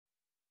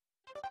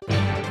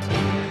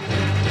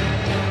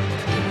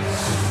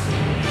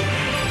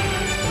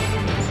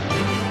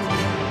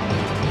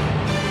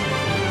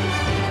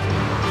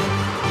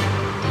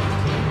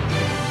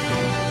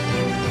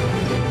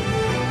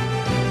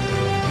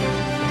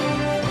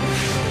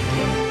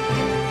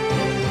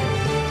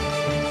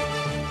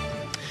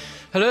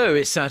Hello,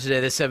 it's Saturday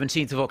the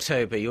 17th of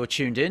October. You're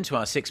tuned in to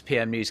our 6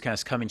 p.m.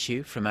 newscast coming to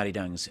you from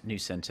Arirang's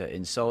news centre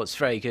in Seoul. It's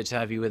very good to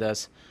have you with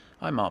us.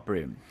 I'm Mark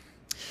Broome.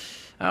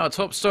 Our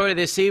top story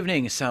this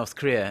evening, South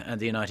Korea and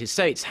the United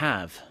States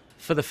have,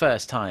 for the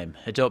first time,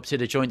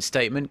 adopted a joint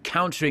statement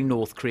countering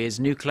North Korea's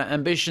nuclear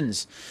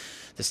ambitions.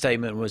 The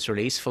statement was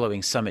released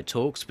following summit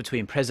talks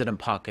between President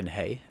Park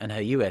Geun-hye and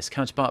her US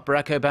counterpart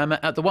Barack Obama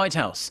at the White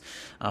House.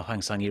 Our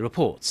Hwang Sung-hee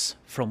reports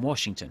from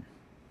Washington.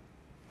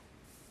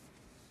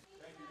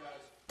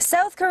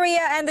 South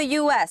Korea and the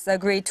U.S.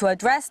 agreed to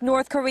address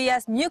North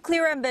Korea's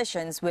nuclear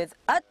ambitions with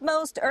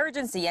utmost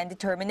urgency and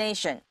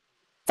determination.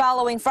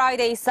 Following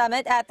Friday's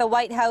summit at the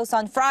White House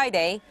on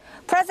Friday,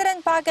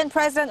 President Park and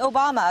President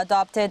Obama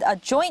adopted a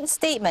joint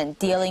statement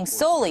dealing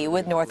solely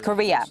with North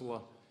Korea.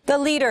 The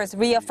leaders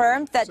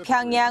reaffirmed that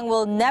Pyongyang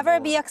will never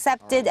be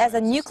accepted as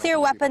a nuclear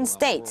weapon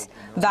state,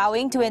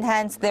 vowing to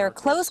enhance their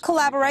close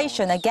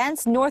collaboration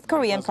against North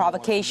Korean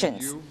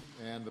provocations.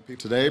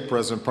 Today,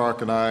 President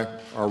Park and I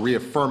are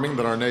reaffirming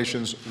that our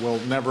nations will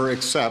never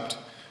accept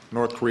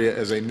North Korea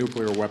as a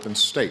nuclear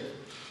weapons state.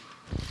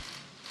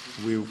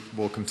 We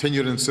will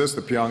continue to insist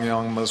that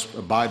Pyongyang must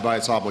abide by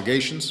its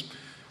obligations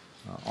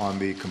on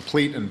the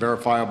complete and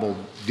verifiable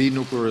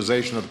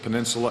denuclearization of the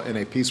peninsula in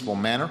a peaceful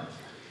manner.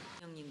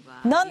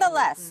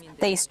 Nonetheless,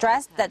 they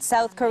stressed that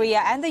South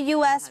Korea and the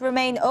U.S.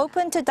 remain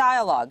open to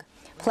dialogue,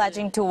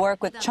 pledging to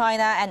work with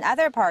China and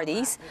other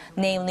parties,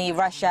 namely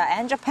Russia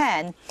and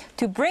Japan,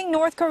 to bring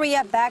North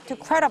Korea back to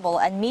credible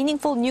and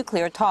meaningful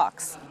nuclear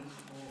talks.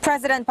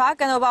 President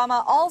Park and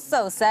Obama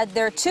also said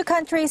their two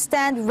countries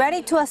stand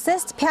ready to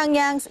assist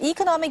Pyongyang's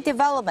economic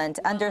development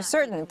under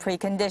certain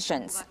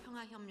preconditions.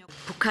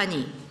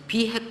 북한이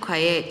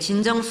비핵화에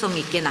진정성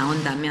있게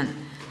나온다면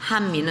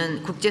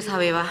한미는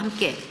국제사회와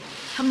함께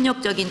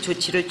협력적인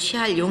조치를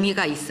취할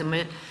용의가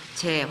있음을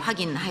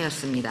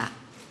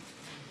재확인하였습니다.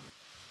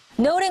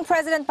 Noting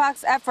President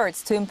Park's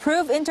efforts to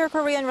improve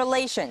inter-Korean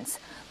relations,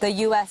 the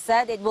U.S.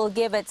 said it will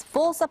give its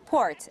full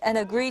support and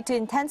agreed to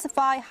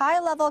intensify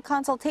high-level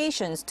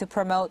consultations to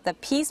promote the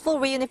peaceful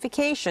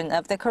reunification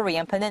of the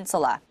Korean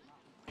peninsula.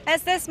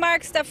 As this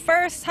marks the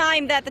first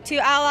time that the two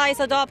allies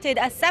adopted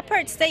a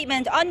separate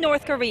statement on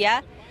North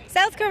Korea,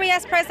 South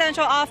Korea's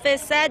presidential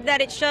office said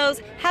that it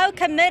shows how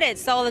committed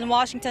Seoul and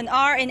Washington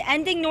are in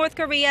ending North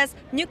Korea's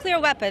nuclear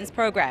weapons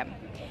program.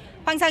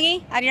 Hwang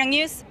Sung-hee, Arirang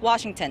News,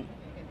 Washington.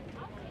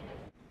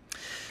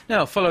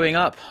 Now, following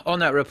up on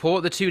that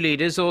report, the two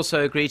leaders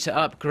also agreed to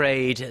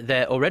upgrade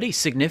their already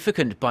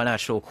significant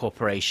bilateral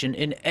cooperation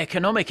in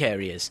economic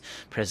areas.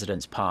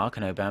 Presidents Park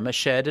and Obama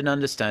shared an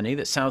understanding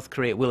that South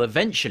Korea will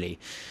eventually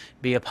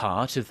be a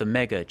part of the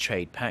mega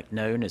trade pact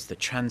known as the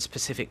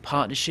Trans-Pacific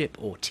Partnership,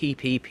 or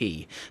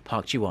TPP.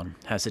 Park Ji-won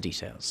has the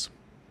details.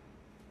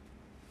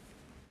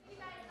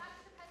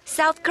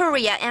 South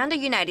Korea and the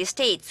United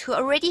States, who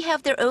already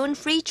have their own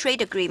free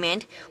trade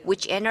agreement,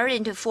 which entered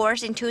into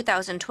force in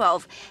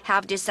 2012,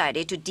 have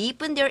decided to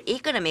deepen their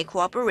economic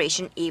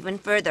cooperation even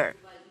further.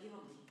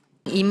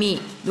 이미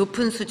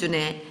높은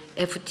수준의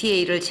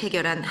FTA를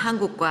체결한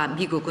한국과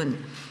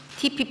미국은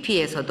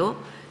TPP에서도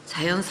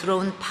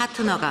자연스러운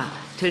파트너가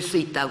될 수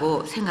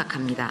있다고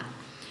생각합니다.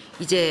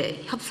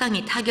 이제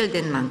협상이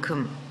타결된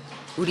만큼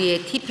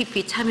우리의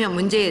TPP 참여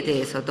문제에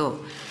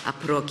대해서도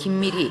앞으로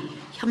긴밀히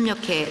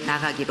협력해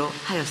나가기로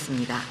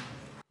하였습니다.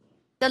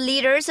 The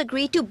leaders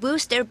agreed to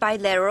boost their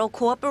bilateral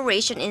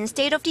cooperation in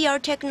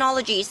state-of-the-art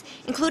technologies,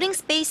 including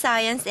space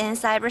science and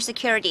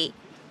cybersecurity.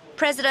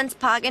 Presidents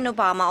Park and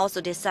Obama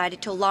also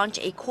decided to launch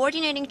a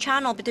coordinating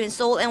channel between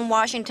Seoul and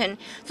Washington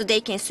so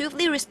they can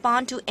swiftly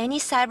respond to any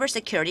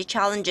cybersecurity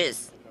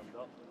challenges.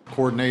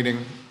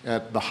 Coordinating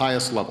at the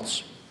highest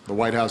levels, the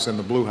White House and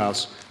the Blue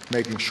House,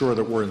 making sure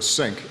that we're in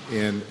sync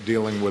in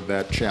dealing with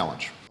that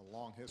challenge.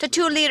 The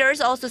two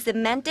leaders also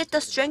cemented the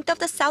strength of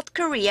the South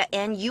Korea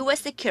and U.S.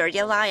 security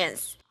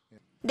alliance.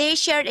 They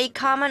shared a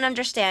common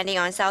understanding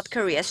on South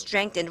Korea's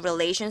strengthened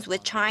relations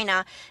with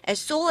China as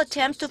Seoul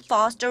attempts to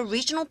foster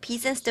regional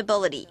peace and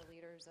stability.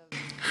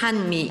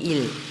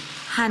 한미일,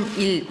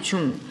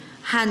 한일중,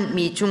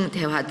 한미중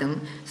대화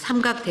등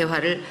삼각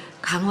대화를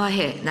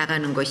강화해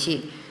나가는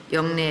것이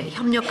영내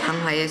협력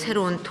강화의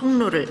새로운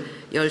통로를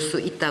열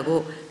수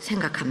있다고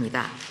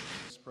생각합니다.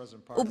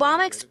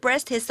 Obama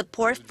expressed his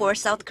support for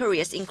South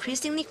Korea's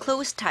increasingly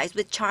close ties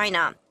with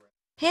China.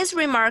 His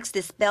remarks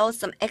dispelled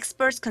some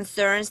experts'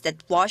 concerns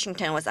that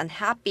Washington was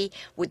unhappy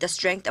with the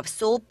strength of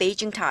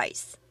Seoul-Beijing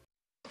ties.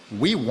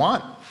 We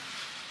want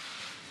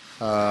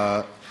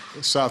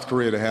South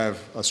Korea to have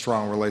a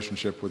strong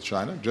relationship with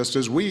China, just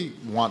as we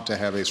want to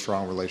have a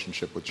strong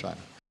relationship with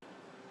China.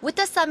 With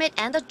the summit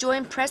and the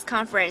joint press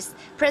conference,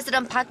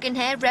 President Park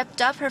Geun-hye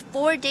wrapped up her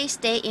 4-day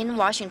stay in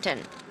Washington.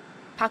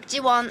 Park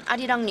Ji-won,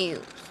 Arirang News.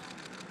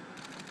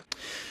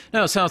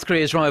 Now, South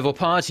Korea's rival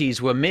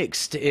parties were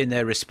mixed in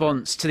their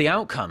response to the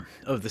outcome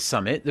of the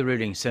summit. The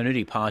ruling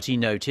Saenuri Party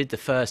noted the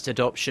first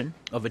adoption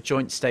of a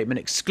joint statement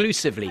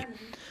exclusively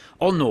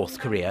on North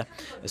Korea.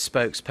 A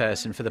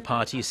spokesperson for the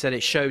party said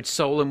it showed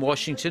Seoul and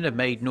Washington have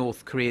made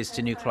North Korea's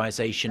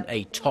denuclearization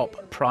a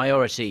top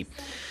priority.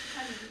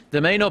 The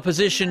main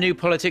opposition, New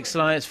Politics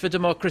Alliance for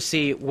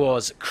Democracy,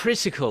 was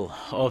critical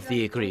of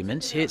the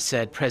agreement. It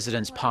said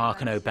Presidents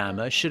Park and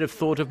Obama should have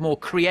thought of more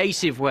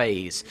creative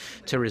ways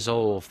to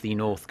resolve the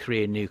North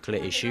Korean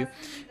nuclear issue.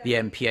 The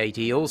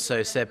MPAD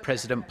also said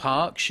President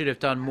Park should have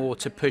done more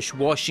to push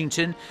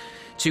Washington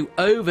to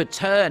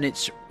overturn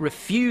its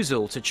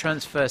refusal to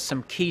transfer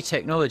some key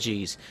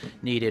technologies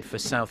needed for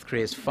South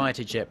Korea's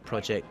fighter jet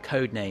project,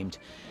 codenamed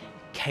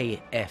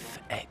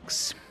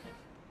KFX.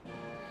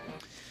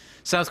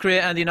 South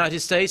Korea and the United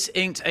States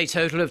inked a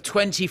total of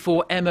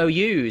 24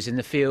 MOUs in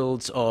the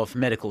fields of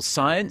medical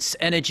science,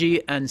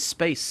 energy and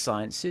space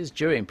sciences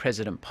during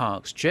President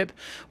Park's trip.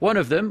 One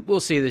of them will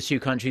see the two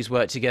countries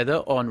work together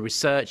on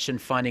research and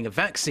finding a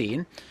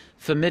vaccine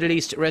for Middle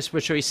East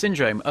respiratory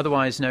syndrome,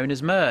 otherwise known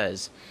as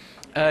MERS.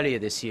 Earlier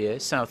this year,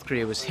 South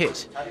Korea was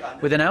hit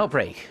with an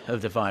outbreak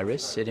of the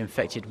virus. It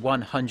infected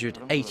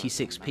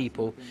 186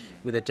 people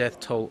with a death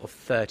toll of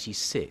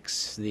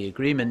 36. The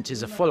agreement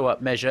is a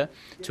follow-up measure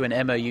to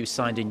an MOU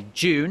signed in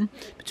June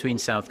between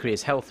South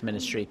Korea's health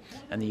ministry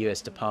and the US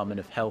Department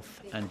of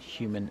Health and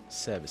Human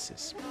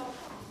Services.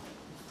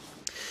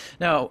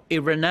 Now, a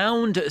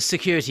renowned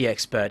security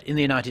expert in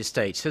the United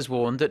States has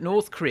warned that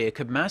North Korea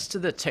could master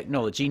the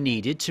technology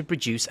needed to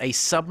produce a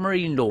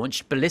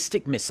submarine-launched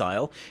ballistic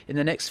missile in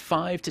the next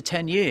 5 to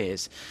 10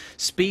 years.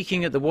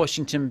 Speaking at the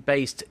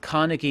Washington-based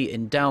Carnegie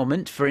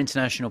Endowment for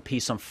International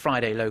Peace on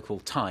Friday local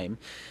time,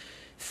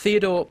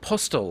 Theodore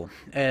Postel,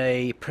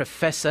 a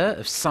professor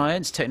of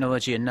science,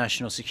 technology and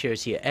national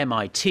security at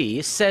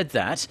MIT, said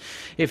that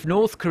if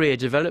North Korea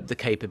developed the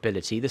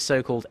capability, the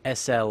so-called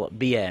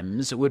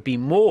SLBMs would be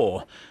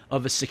more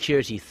of a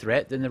security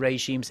threat than the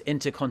regime's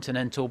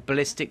intercontinental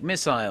ballistic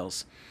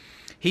missiles.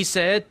 He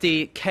said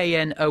the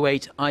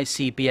KN-08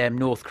 ICBM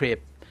North Korea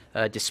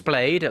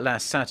displayed at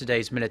last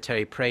Saturday's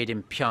military parade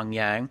in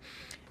Pyongyang,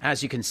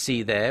 as you can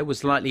see there,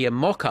 was likely a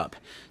mock-up.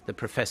 The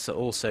professor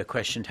also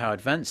questioned how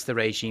advanced the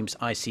regime's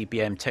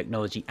ICBM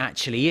technology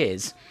actually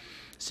is,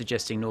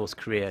 suggesting North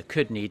Korea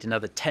could need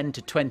another 10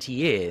 to 20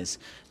 years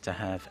to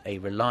have a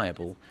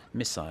reliable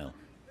missile.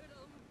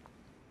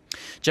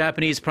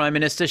 Japanese Prime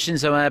Minister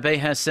Shinzo Abe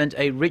has sent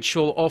a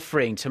ritual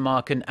offering to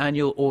mark an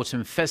annual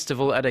autumn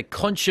festival at a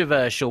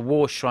controversial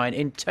war shrine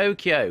in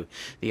Tokyo.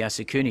 The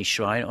Yasukuni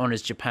Shrine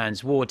honours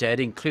Japan's war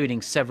dead,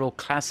 including several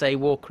Class A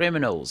war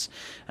criminals.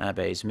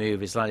 Abe's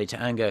move is likely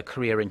to anger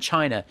Korea and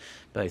China,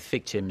 both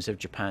victims of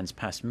Japan's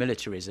past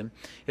militarism.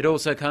 It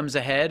also comes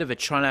ahead of a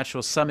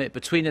trilateral summit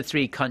between the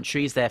three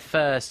countries, their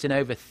first in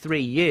over 3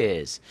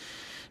 years.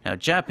 Now,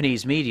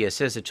 Japanese media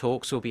says the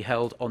talks will be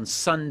held on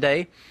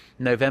Sunday,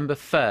 November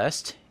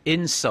 1st,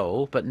 in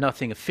Seoul, but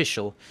nothing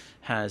official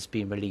has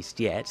been released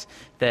yet.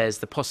 There's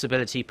the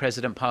possibility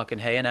President Park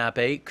Geun-hye and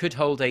Abe could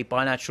hold a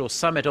bilateral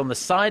summit on the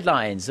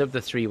sidelines of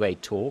the three-way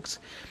talks.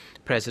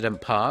 President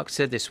Park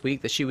said this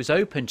week that she was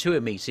open to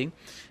a meeting,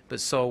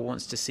 but Seoul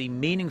wants to see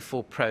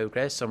meaningful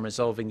progress on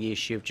resolving the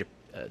issue of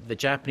the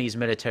Japanese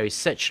military's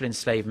sexual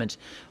enslavement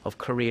of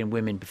Korean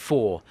women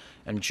before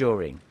and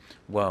during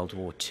World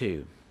War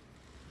II.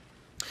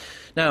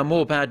 Now,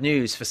 more bad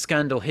news for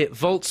scandal-hit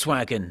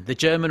Volkswagen. The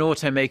German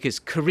automaker's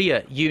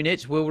Korea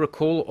unit will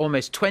recall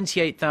almost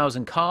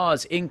 28,000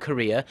 cars in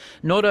Korea,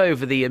 not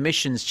over the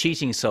emissions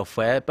cheating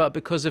software, but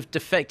because of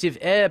defective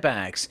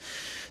airbags.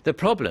 The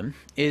problem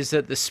is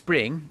that the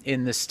spring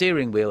in the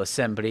steering wheel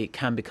assembly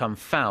can become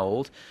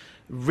fouled,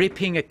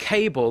 ripping a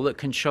cable that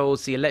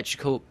controls the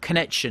electrical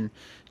connection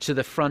to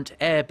the front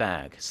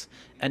airbags.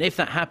 And if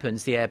that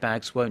happens, the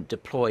airbags won't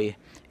deploy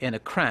in a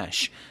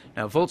crash.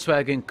 Now,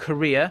 Volkswagen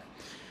Korea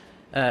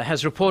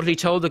has reportedly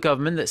told the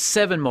government that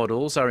 7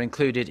 models are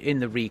included in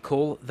the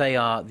recall. They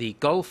are the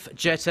Golf,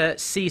 Jetta,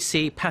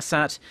 CC,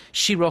 Passat,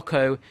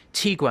 Scirocco,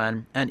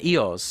 Tiguan and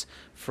EOS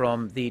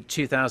from the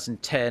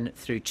 2010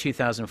 through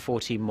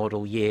 2014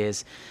 model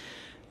years.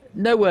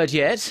 No word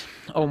yet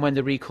on when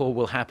the recall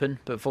will happen,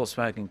 but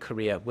Volkswagen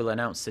Korea will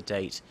announce the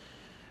date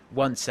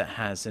once it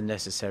has the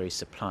necessary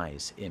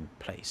supplies in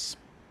place.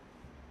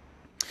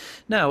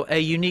 Now, a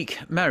unique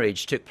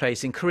marriage took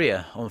place in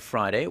Korea on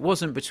Friday. It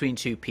wasn't between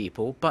two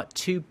people, but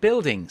two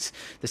buildings.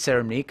 The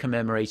ceremony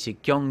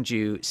commemorated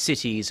Gyeongju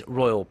City's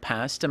royal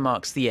past and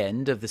marks the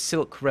end of the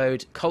Silk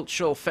Road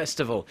Cultural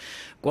Festival.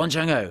 Kwon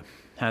Jang-ho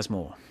has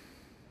more.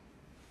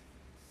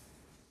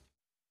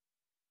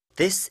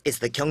 This is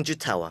the Gyeongju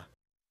Tower.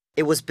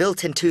 It was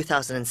built in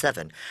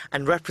 2007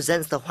 and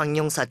represents the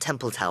Hwang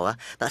Temple Tower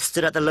that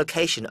stood at the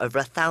location over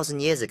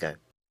 1,000 years ago.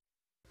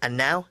 And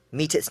now,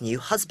 meet its new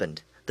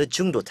husband, the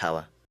Jungdo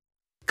Tower.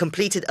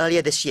 Completed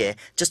earlier this year,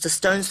 just a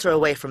stone's throw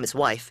away from its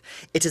wife,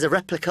 it is a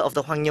replica of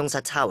the Hwang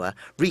Tower,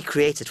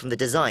 recreated from the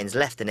designs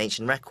left in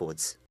ancient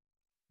records.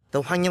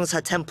 The Hwang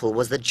Temple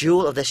was the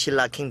jewel of the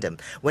Shilla kingdom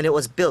when it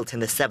was built in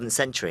the 7th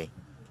century.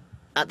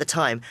 At the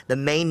time, the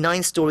main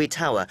 9-story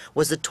tower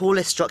was the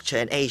tallest structure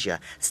in Asia,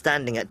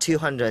 standing at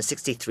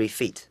 263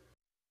 feet.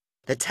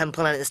 The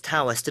temple and its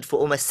tower stood for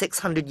almost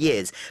 600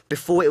 years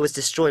before it was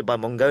destroyed by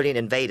Mongolian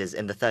invaders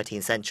in the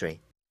 13th century.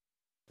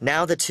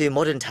 Now the two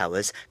modern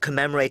towers,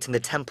 commemorating the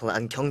temple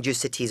and Gyeongju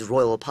City's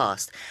royal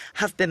past,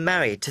 have been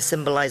married to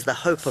symbolize the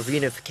hope of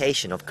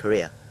unification of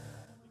Korea.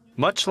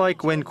 Much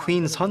like when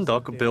Queen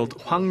Seonduk built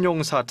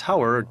Hwangryongsa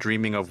Tower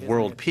dreaming of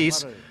world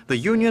peace, the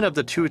union of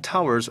the two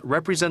towers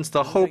represents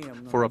the hope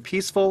for a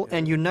peaceful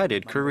and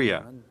united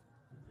Korea.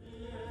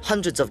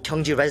 Hundreds of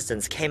Gyeongju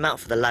residents came out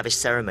for the lavish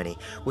ceremony,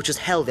 which was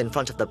held in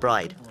front of the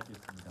bride.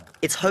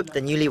 It's hoped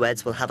the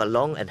newlyweds will have a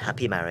long and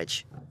happy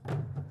marriage.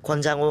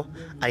 Kwon Jang-ho,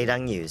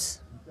 Arirang News.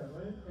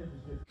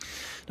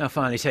 Now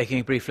finally taking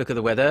a brief look at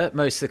the weather.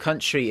 Most of the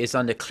country is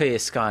under clear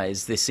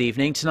skies this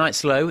evening.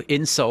 Tonight's low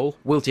in Seoul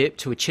will dip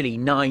to a chilly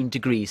 9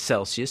 degrees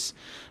Celsius,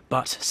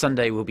 but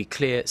Sunday will be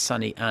clear,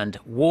 sunny and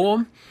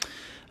warm,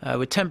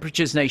 with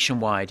temperatures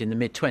nationwide in the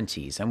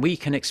mid-20s, and we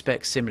can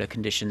expect similar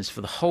conditions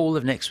for the whole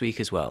of next week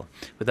as well.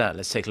 With that,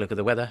 let's take a look at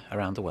the weather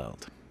around the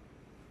world.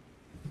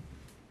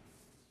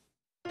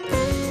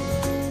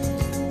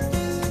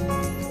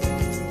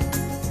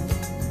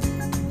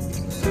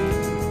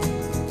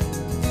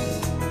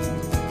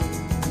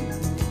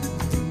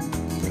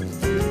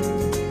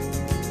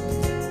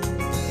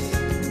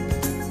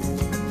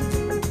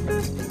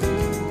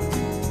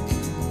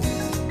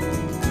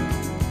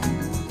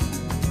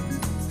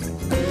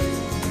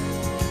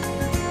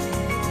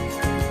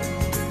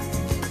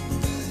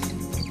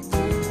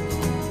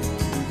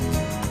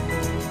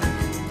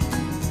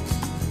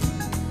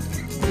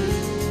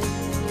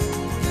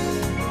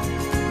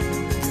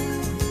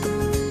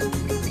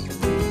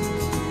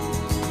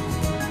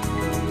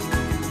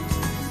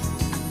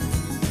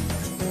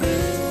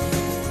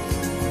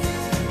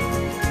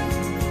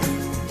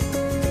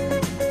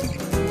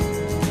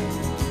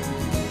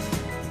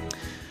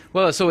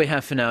 Well, that's all we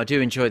have for now.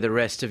 Do enjoy the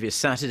rest of your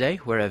Saturday,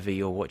 wherever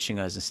you're watching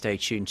us, and stay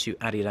tuned to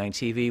Arirang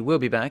TV. We'll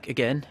be back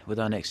again with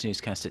our next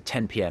newscast at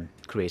 10 p.m.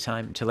 Korea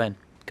time. Until then,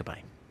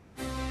 goodbye.